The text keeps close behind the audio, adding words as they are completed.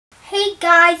Hey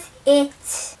guys,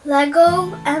 it's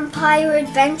Lego Empire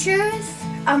Adventures.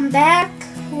 I'm back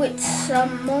with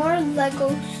some more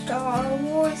Lego Star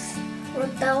Wars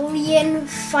Rebellion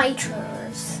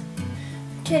Fighters.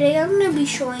 Today I'm going to be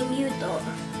showing you the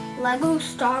Lego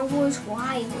Star Wars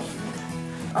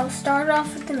Y-Wing. I'll start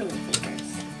off with the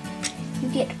minifigures. You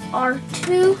get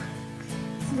R2,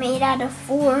 it's made out of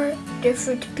 4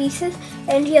 different pieces,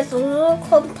 and he has a little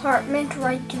compartment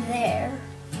right there.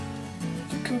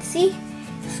 You can see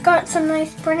it's got some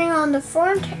nice printing on the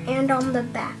front and on the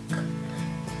back,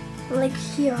 like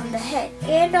here on the head,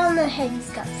 and on the head he's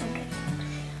got some.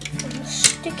 I'm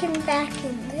stick him back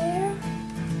in there.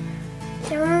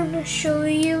 Then I'm going to show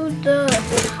you the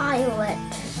pilot.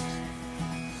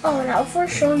 Oh, and I'll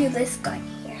first show you this gun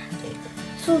here.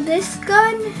 So this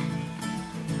gun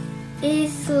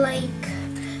is like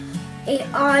a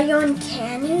ion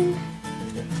cannon.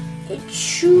 It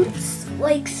shoots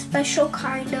like special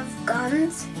kind of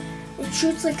guns. It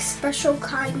shoots like special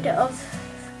kind of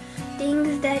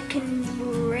things that can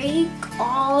break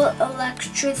all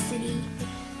electricity.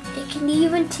 It can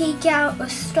even take out a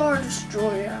Star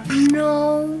Destroyer.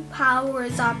 No power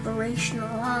is operational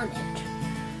on it.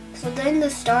 So then the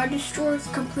Star Destroyer is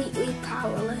completely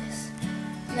powerless.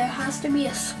 There has to be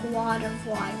a squad of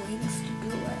Y-Wings to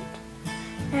do it.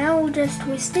 Now we'll just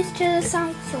twist it to the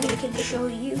side so we can show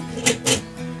you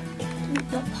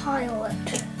the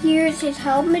pilot. Here's his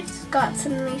helmet. It's got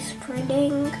some nice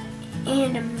printing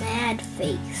and a mad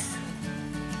face.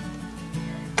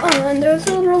 Oh, and there's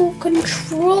a little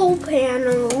control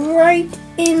panel right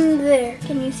in there.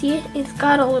 Can you see it? It's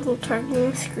got a little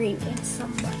turning screen and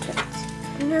some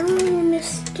buttons. Now I'm going to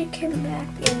stick him back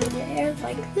in there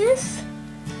like this.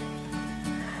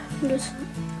 I'm just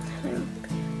going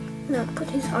to put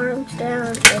his arms down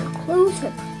and close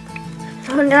him.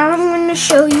 So now I'm going to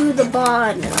show you the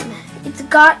bottom. It's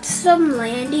got some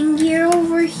landing gear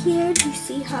over here. Do you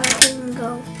see how it can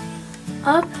go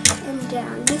up and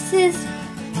down?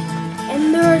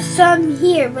 And there are some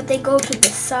here, but they go to the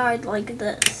side like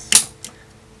this.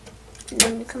 And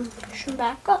then you can push them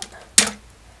back up.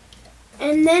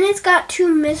 And then it's got 2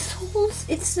 missiles.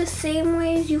 It's the same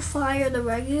way as you fire the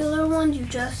regular ones. You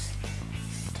just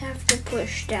have to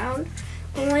push down.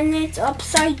 But when it's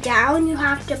upside down, you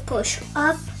have to push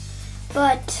up.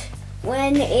 But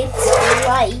when it's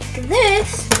like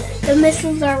this, the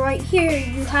missiles are right here.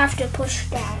 You have to push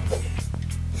down.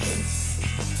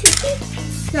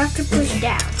 You have to push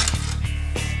down.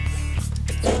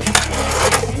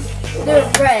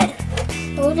 They're red.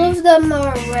 Both of them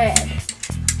are red.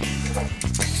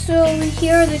 So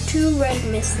here are the 2 red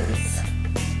missiles.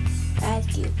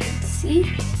 As you can see.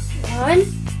 1,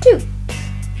 2.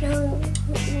 Now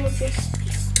we'll just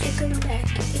stick them back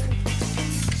in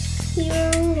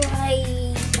here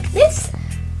like this.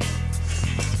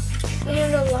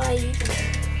 And like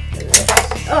this.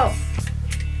 Oh.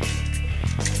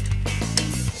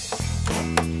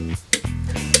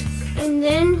 And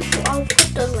then I'll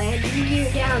put the landing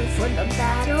gear down for the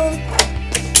battle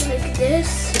like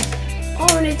this.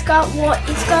 Oh, and it's got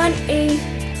a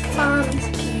bomb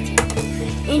key.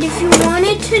 And if you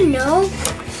wanted to know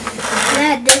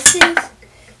that this is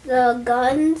the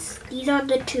guns, these are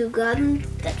the 2 guns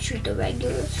that shoot the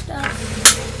regular stuff.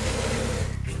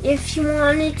 If you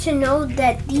wanted to know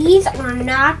that these are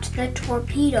not the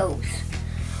torpedoes.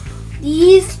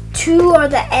 These 2 are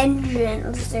the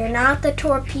engines. They're not the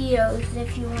torpedoes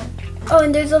if you want. Oh,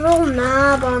 and there's a little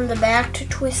knob on the back to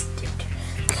twist it.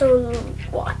 So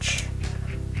watch.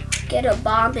 Get a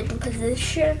bomb in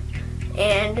position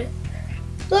and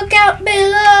look out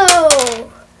below.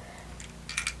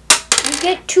 You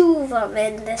get 2 of them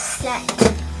in this set.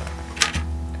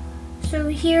 So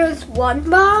here's one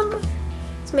bomb.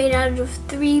 It's made out of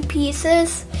 3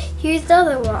 pieces. Here's the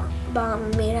other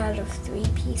bomb made out of 3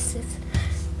 pieces.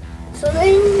 So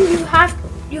then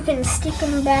you can stick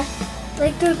them back.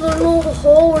 Like there's a little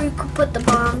hole where you can put the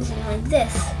bombs in like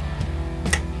this.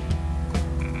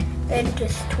 Then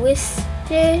just twist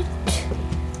it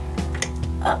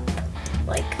up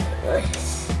like this.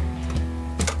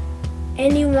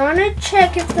 And you want to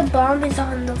check if the bomb is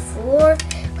on the floor,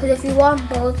 because if you want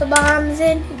both the bombs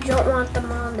in, you don't want them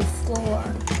on the floor.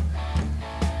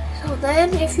 So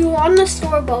then if you want to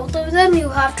store both of them, you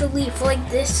have to leave like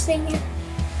this thing here.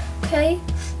 Okay?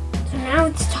 So now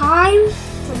it's time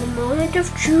for the moment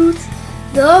of truth,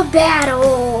 the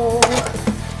battle.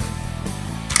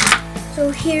 So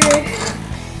here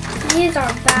is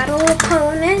our battle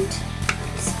opponent.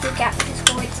 Stick out his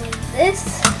horns like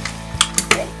this.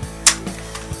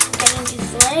 Bend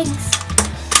his legs.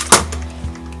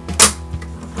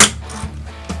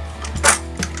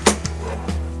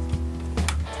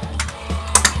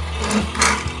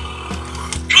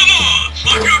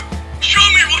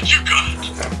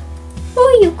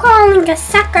 Manga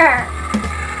sucker!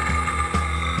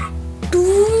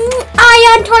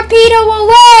 Ion torpedo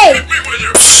away!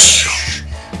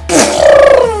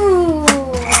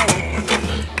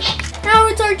 Now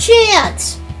it's our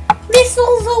chance!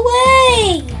 Missiles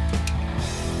away!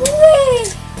 Whee!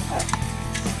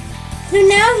 So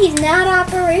now he's not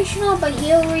operational, but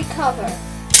he'll recover.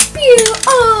 Pew!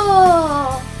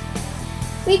 Oh!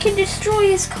 We can destroy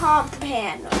his comm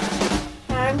panel.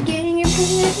 I'm getting in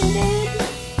position.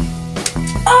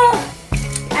 Oh!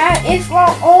 If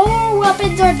all our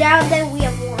weapons are down, then we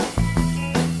have won.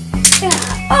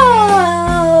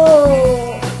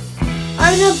 Oh!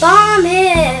 I'm gonna bomb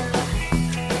him.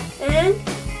 And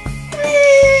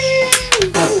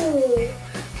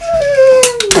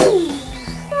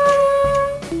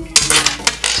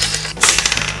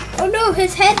oh no,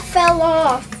 his head fell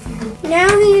off. Now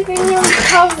he's being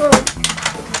recovered.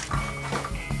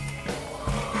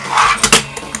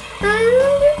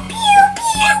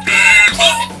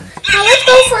 Now let's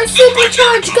go for a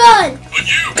supercharged gun.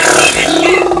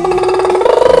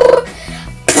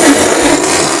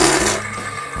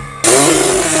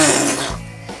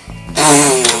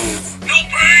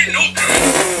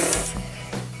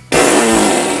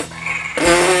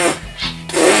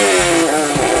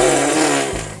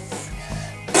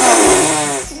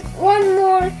 One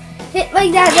more hit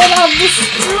like that, then I'm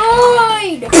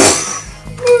destroyed.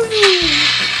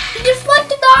 He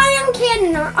deflected the iron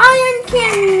cannon. Our iron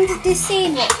cannon is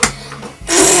disabled.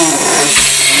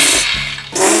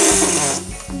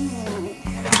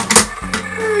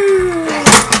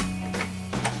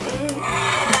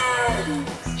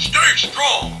 Stay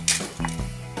strong.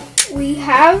 We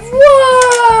have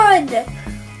won!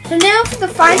 So now for the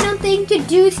final thing to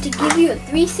do is to give you a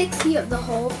 360 of the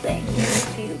whole thing.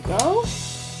 Here you go.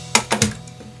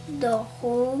 The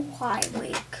whole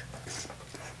highway.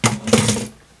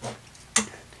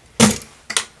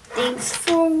 Thanks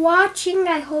for watching.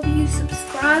 I hope you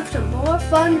subscribe to more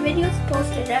fun videos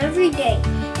posted every day.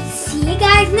 See you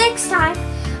guys next time.